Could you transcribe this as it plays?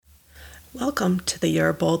Welcome to the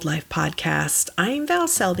Your Bold Life podcast. I'm Val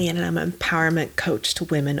Selvian and I'm an empowerment coach to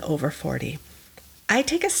women over 40. I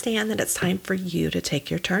take a stand that it's time for you to take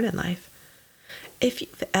your turn in life. If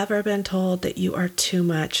you've ever been told that you are too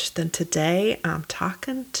much, then today I'm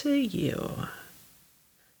talking to you.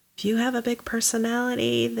 If you have a big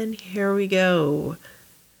personality, then here we go.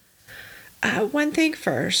 One thing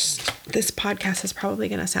first, this podcast is probably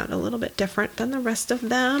going to sound a little bit different than the rest of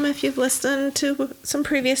them. If you've listened to some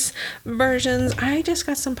previous versions, I just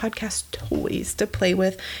got some podcast toys to play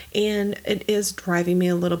with, and it is driving me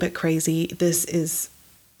a little bit crazy. This is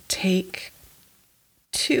take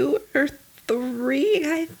 2 or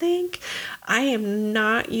 3, I think. I am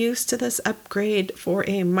not used to this upgrade for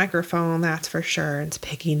a microphone, that's for sure. It's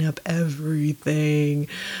picking up everything.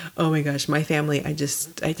 Oh my gosh, my family, I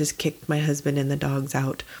just kicked my husband and the dogs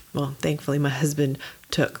out. Well, thankfully my husband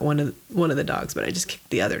took one of the dogs, but I just kicked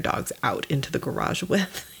the other dogs out into the garage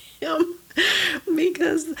with him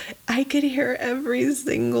because I could hear every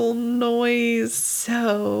single noise.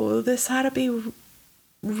 So this ought to be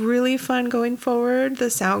really fun going forward.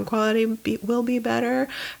 The sound quality will be better.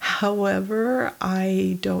 However,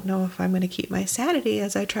 I don't know if I'm going to keep my sanity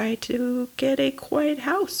as I try to get a quiet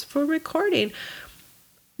house for recording.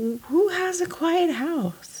 Who has a quiet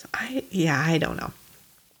house? I don't know.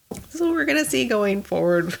 So we're going to see going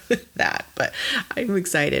forward with that. But I'm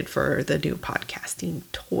excited for the new podcasting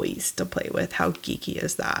toys to play with. How geeky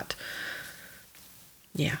is that?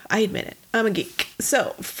 Yeah, I admit it. I'm a geek.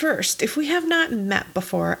 So first, if we have not met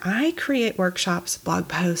before, I create workshops, blog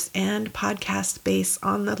posts, and podcasts based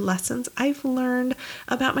on the lessons I've learned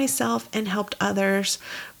about myself and helped others.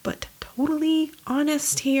 But totally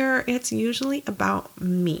honest here, it's usually about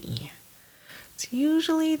me. It's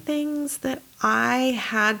usually things that I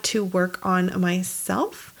had to work on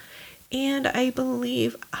myself. And I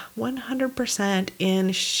believe 100%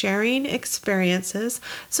 in sharing experiences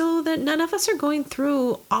so that none of us are going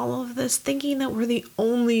through all of this thinking that we're the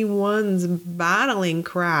only ones battling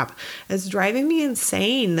crap. It's driving me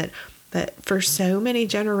insane that for so many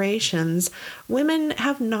generations, women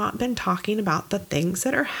have not been talking about the things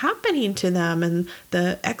that are happening to them and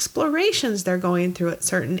the explorations they're going through at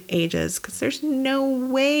certain ages. Because there's no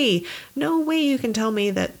way you can tell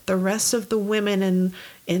me that the rest of the women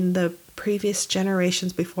in the previous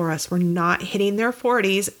generations before us were not hitting their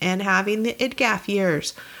 40s and having the IDGAF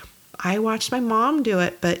years. I watched my mom do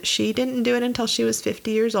it, but she didn't do it until she was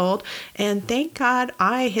 50 years old. And thank God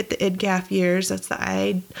I hit the IDGAF years. That's the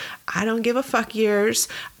I don't give a fuck years.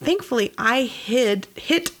 Thankfully, I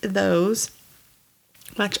hit those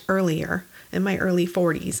much earlier in my early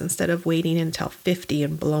 40s instead of waiting until 50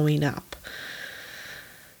 and blowing up.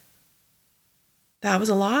 That was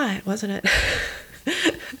a lot, wasn't it?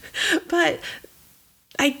 But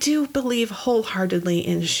I do believe wholeheartedly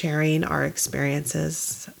in sharing our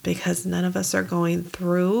experiences because none of us are going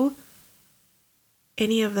through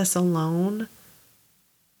any of this alone.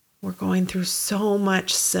 We're going through so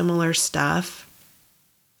much similar stuff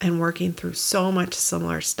and working through so much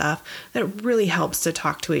similar stuff that it really helps to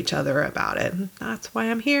talk to each other about it. That's why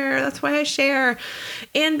I'm here. That's why I share.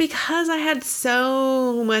 And because I had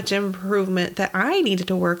so much improvement that I needed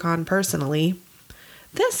to work on personally,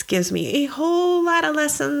 this gives me a whole lot of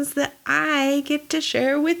lessons that I get to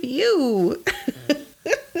share with you.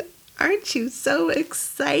 Aren't you so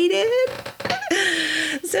excited?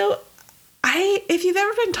 So if you've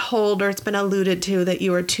ever been told or it's been alluded to that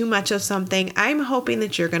you are too much of something, I'm hoping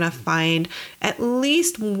that you're going to find at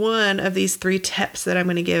least one of these 3 tips that I'm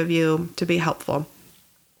going to give you to be helpful.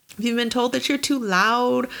 If you've been told that you're too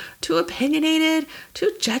loud, too opinionated,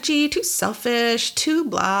 too judgy, too selfish, too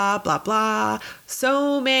blah, blah, blah,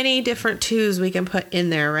 so many different twos we can put in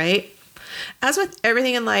there, right? As with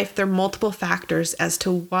everything in life, there are multiple factors as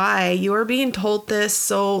to why you are being told this.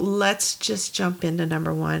 So let's just jump into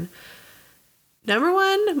number 1. Number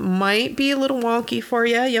 1 might be a little wonky for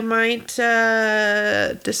you. You might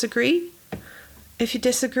disagree. If you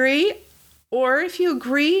disagree, or if you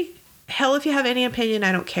agree, hell, if you have any opinion,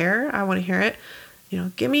 I don't care. I want to hear it.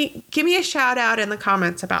 Give me a shout out in the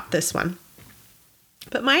comments about this one.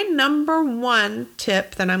 But my number 1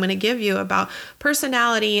 tip that I'm going to give you about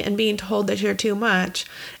personality and being told that you're too much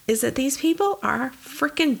is that these people are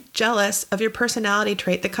freaking jealous of your personality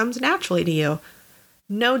trait that comes naturally to you.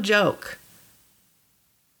 No joke.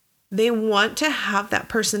 They want to have that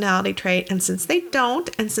personality trait, and since they don't,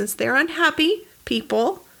 and since they're unhappy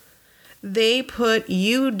people, they put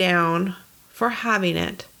you down for having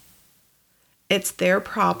it. It's their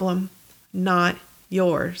problem, not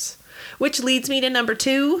yours. Which leads me to number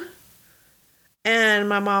 2. And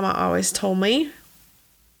my mama always told me,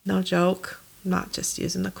 no joke, I'm not just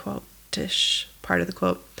using the quote, quote-ish part of the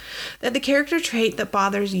quote, that the character trait that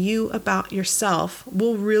bothers you about yourself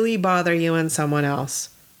will really bother you in someone else.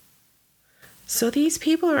 So these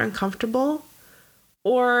people are uncomfortable,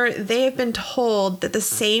 or they have been told that the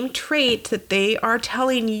same trait that they are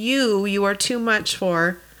telling you are too much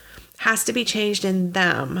for has to be changed in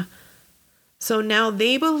them. So now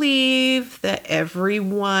they believe that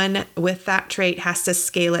everyone with that trait has to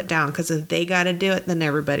scale it down, because if they got to do it, then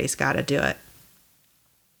everybody's got to do it.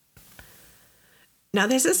 Now,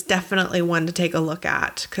 this is definitely one to take a look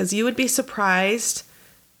at, because you would be surprised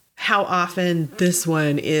how often this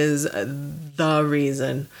one is the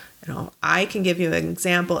reason. I can give you an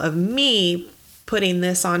example of me putting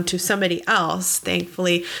this onto somebody else.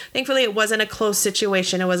 Thankfully, it wasn't a close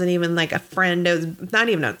situation. It wasn't even like a friend. It was not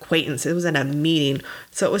even an acquaintance. It was in a meeting.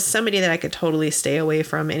 So it was somebody that I could totally stay away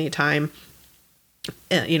from anytime,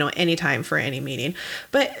 anytime for any meeting.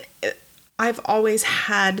 But I've always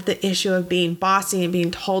had the issue of being bossy and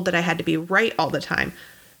being told that I had to be right all the time,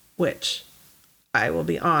 which I will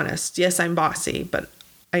be honest. Yes, I'm bossy, but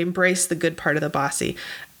I embrace the good part of the bossy.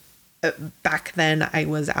 Back then, I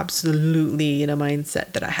was absolutely in a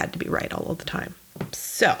mindset that I had to be right all of the time.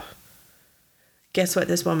 So, guess what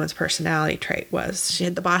this woman's personality trait was? She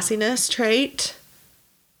had the bossiness trait,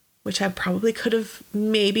 which I probably could have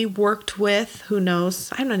maybe worked with. Who knows?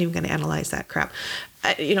 I'm not even going to analyze that crap.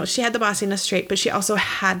 She had the bossiness trait, but she also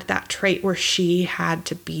had that trait where she had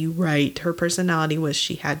to be right. Her personality was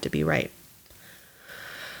she had to be right.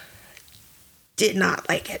 Did not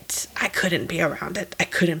like it. I couldn't be around it. I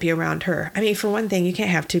couldn't be around her. I mean, for one thing, you can't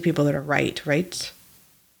have two people that are right?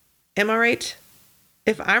 Am I right?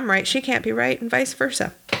 If I'm right, she can't be right, and vice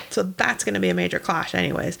versa. So that's going to be a major clash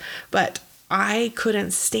anyways. But I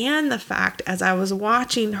couldn't stand the fact, as I was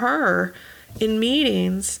watching her in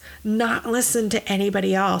meetings, not listen to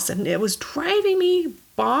anybody else. And it was driving me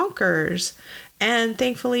bonkers. And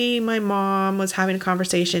thankfully, my mom was having a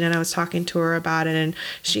conversation and I was talking to her about it. And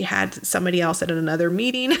she had somebody else at another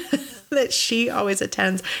meeting that she always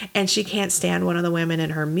attends. And she can't stand one of the women in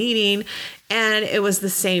her meeting. And it was the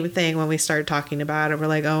same thing when we started talking about it. We're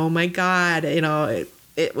like, oh my God,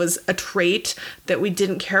 it was a trait that we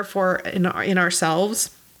didn't care for in ourselves.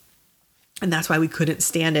 And that's why we couldn't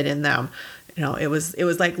stand it in them. It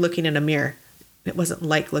was like looking in a mirror. It wasn't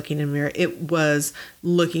like looking in a mirror. It was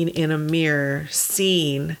looking in a mirror,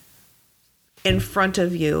 seeing in front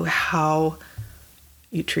of you how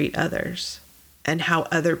you treat others and how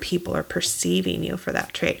other people are perceiving you for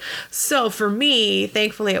that trait. So for me,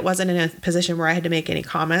 thankfully, it wasn't in a position where I had to make any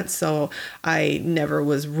comments. So I never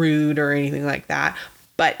was rude or anything like that.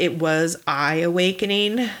 But it was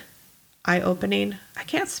eye-opening. I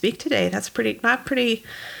can't speak today. That's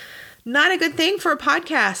not a good thing for a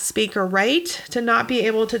podcast speaker, right? To not be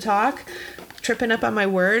able to talk, tripping up on my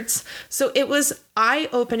words. So it was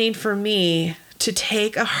eye-opening for me to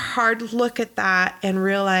take a hard look at that and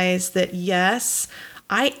realize that, yes,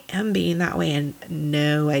 I am being that way. And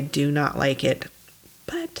no, I do not like it.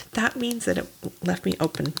 But that means that it left me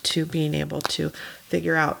open to being able to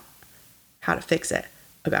figure out how to fix it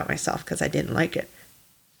about myself, because I didn't like it.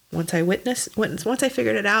 Once I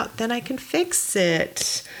figured it out, then I can fix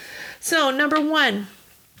it. So number one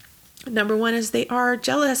is they are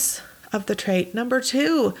jealous of the trait. Number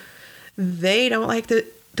two, they don't like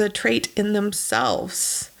the trait in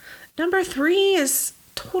themselves. Number three is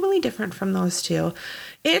totally different from those two.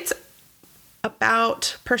 It's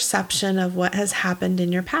about perception of what has happened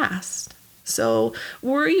in your past. So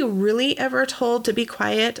were you really ever told to be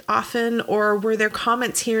quiet often, or were there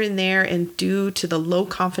comments here and there, and due to the low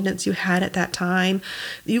confidence you had at that time,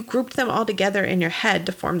 you grouped them all together in your head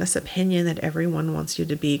to form this opinion that everyone wants you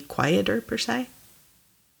to be quieter, per se?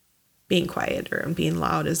 Being quieter and being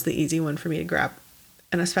loud is the easy one for me to grab.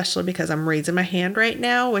 And especially because I'm raising my hand right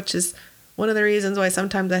now, which is one of the reasons why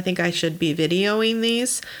sometimes I think I should be videoing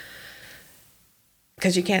these.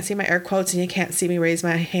 Because you can't see my air quotes and you can't see me raise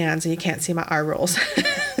my hands and you can't see my eye rolls.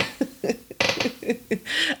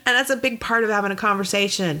 And that's a big part of having a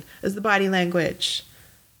conversation, is the body language.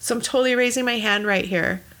 So I'm totally raising my hand right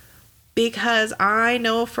here because I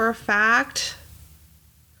know for a fact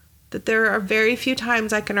that there are very few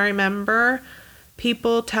times I can remember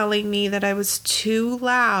people telling me that I was too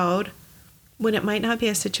loud when it might not be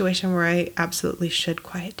a situation where I absolutely should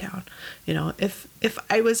quiet down. If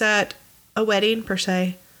I was at a wedding, per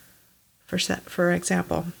se, for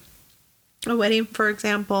example,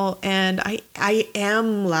 and I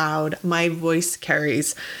am loud, my voice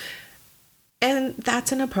carries, and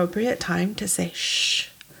that's an appropriate time to say, shh,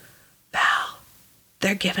 Val,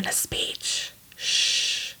 they're giving a speech,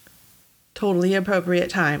 shh, totally appropriate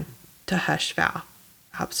time to hush, Val.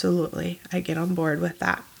 Absolutely. I get on board with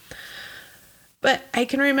that. But I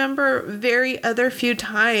can remember very other few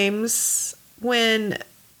times when,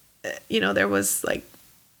 there was like,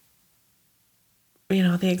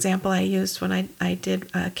 the example I used when I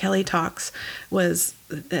did Kelly Talks was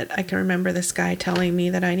that I can remember this guy telling me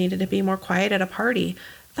that I needed to be more quiet at a party.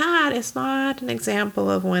 That is not an example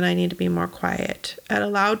of when I need to be more quiet. At a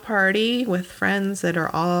loud party with friends that are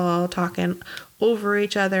all talking over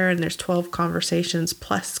each other and there's 12 conversations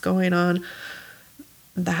plus going on,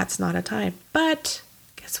 that's not a time. But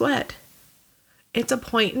guess what? It's a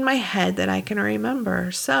point in my head that I can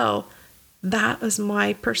remember. So that was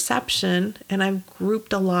my perception, and I've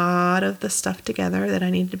grouped a lot of the stuff together that I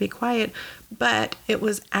needed to be quiet, but it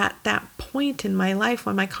was at that point in my life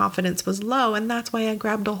when my confidence was low, and that's why I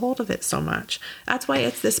grabbed a hold of it so much. That's why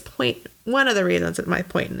it's this point, one of the reasons at my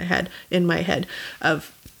point in my head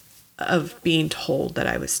of being told that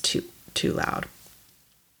I was too loud.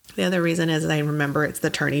 The other reason is I remember it's the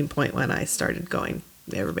turning point when I started going,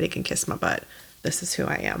 everybody can kiss my butt. This is who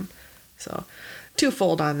I am. So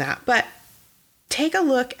twofold on that, but take a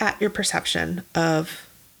look at your perception of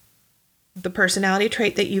the personality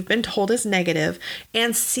trait that you've been told is negative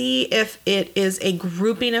and see if it is a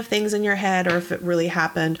grouping of things in your head or if it really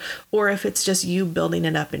happened or if it's just you building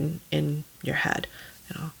it up in your head.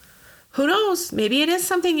 Who knows? Maybe it is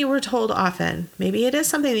something you were told often. Maybe it is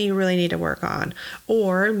something that you really need to work on.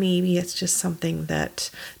 Or maybe it's just something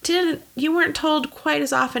that you weren't told quite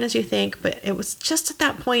as often as you think, but it was just at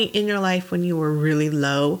that point in your life when you were really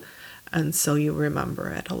low. And so you remember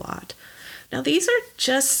it a lot. Now, these are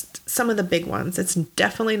just some of the big ones. It's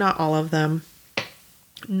definitely not all of them.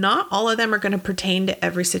 Not all of them are going to pertain to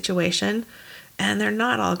every situation. And they're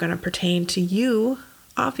not all going to pertain to you,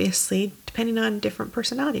 obviously, depending on different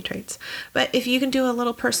personality traits. But if you can do a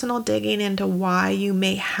little personal digging into why you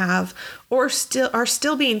may have or are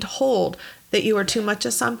still being told that you are too much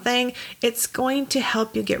of something, it's going to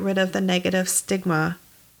help you get rid of the negative stigma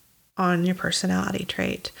on your personality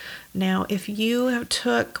trait. Now, if you have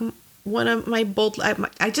took one of my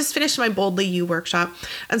I just finished my Boldly You workshop,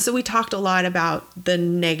 and so we talked a lot about the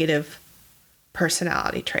negative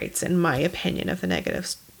personality traits, in my opinion, of the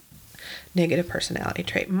negative personality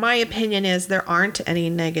trait. My opinion is there aren't any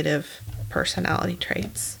negative personality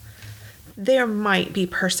traits. There might be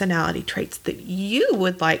personality traits that you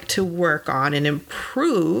would like to work on and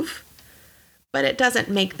improve, but it doesn't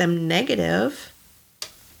make them negative.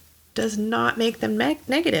 Does not make them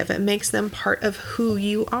negative. It makes them part of who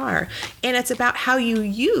you are. And it's about how you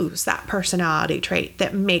use that personality trait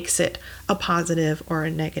that makes it a positive or a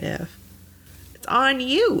negative. It's on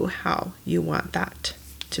you how you want that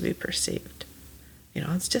to be perceived.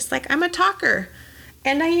 It's just like I'm a talker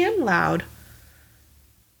and I am loud.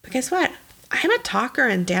 But guess what? I'm a talker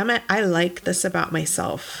and damn it, I like this about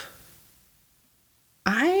myself.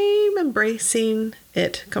 I'm embracing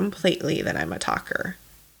it completely that I'm a talker.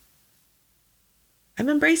 I'm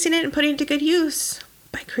embracing it and putting it to good use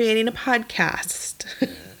by creating a podcast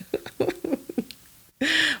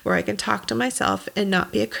where I can talk to myself and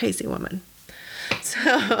not be a crazy woman.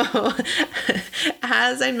 So,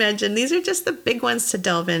 as I mentioned, these are just the big ones to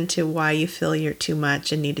delve into why you feel you're too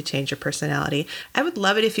much and need to change your personality. I would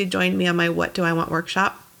love it if you joined me on my What Do I Want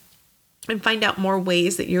workshop and find out more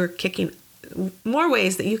ways that you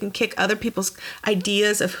can kick other people's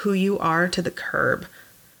ideas of who you are to the curb.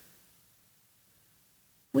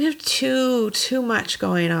 We have too much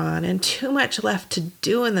going on and too much left to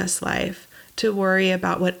do in this life to worry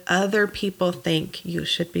about what other people think you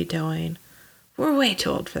should be doing. We're way too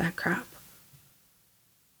old for that crap.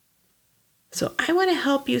 So I want to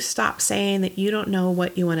help you stop saying that you don't know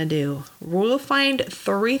what you want to do. We'll find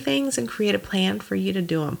 3 things and create a plan for you to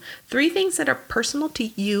do them. 3 things that are personal to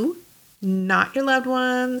you, not your loved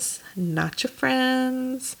ones, not your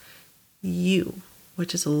friends, you.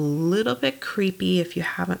 Which is a little bit creepy if you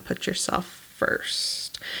haven't put yourself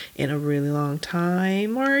first in a really long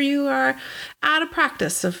time, or you are out of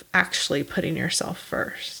practice of actually putting yourself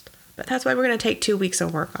first. But that's why we're going to take 2 weeks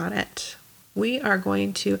of work on it. We are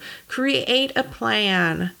going to create a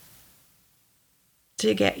plan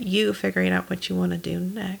to get you figuring out what you want to do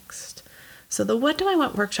next. So the What Do I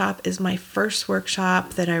Want workshop is my first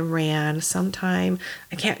workshop that I ran sometime.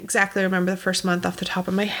 I can't exactly remember the first month off the top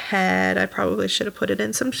of my head. I probably should have put it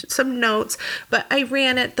in some notes, but I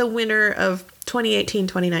ran it the winter of 2018,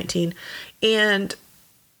 2019, and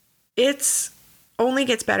it's only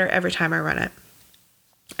gets better every time I run it.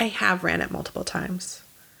 I have ran it multiple times.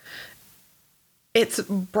 It's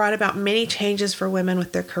brought about many changes for women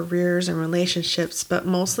with their careers and relationships, but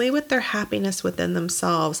mostly with their happiness within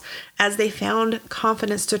themselves as they found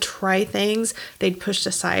confidence to try things they'd pushed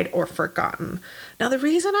aside or forgotten. Now, the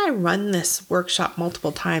reason I run this workshop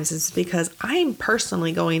multiple times is because I'm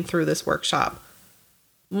personally going through this workshop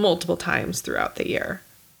multiple times throughout the year.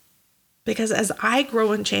 Because as I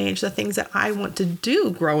grow and change, the things that I want to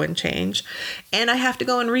do grow and change. And I have to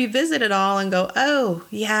go and revisit it all and go, oh,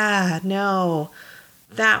 yeah, no,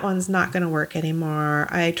 that one's not going to work anymore.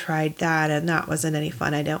 I tried that and that wasn't any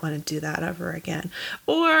fun. I don't want to do that ever again.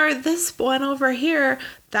 Or this one over here,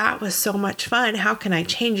 that was so much fun. How can I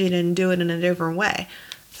change it and do it in a different way?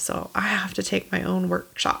 So I have to take my own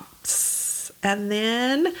workshops. And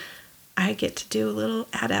then I get to do little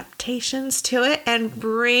adaptations to it and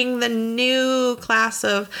bring the new class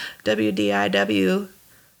of WDIW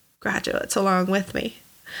graduates along with me.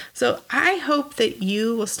 So I hope that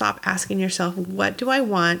you will stop asking yourself, what do I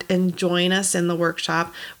want? And join us in the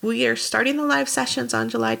workshop. We are starting the live sessions on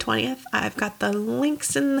July 20th. I've got the link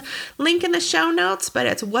in the show notes, but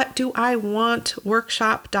it's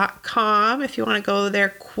whatdoiwantworkshop.com if you want to go there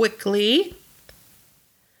quickly.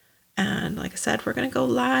 And like I said, we're going to go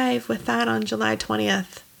live with that on July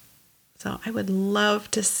 20th. So I would love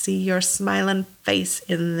to see your smiling face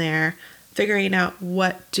in there, figuring out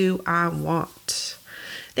what do I want.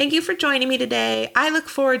 Thank you for joining me today. I look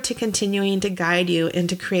forward to continuing to guide you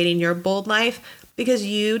into creating your bold life because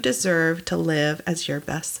you deserve to live as your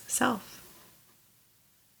best self.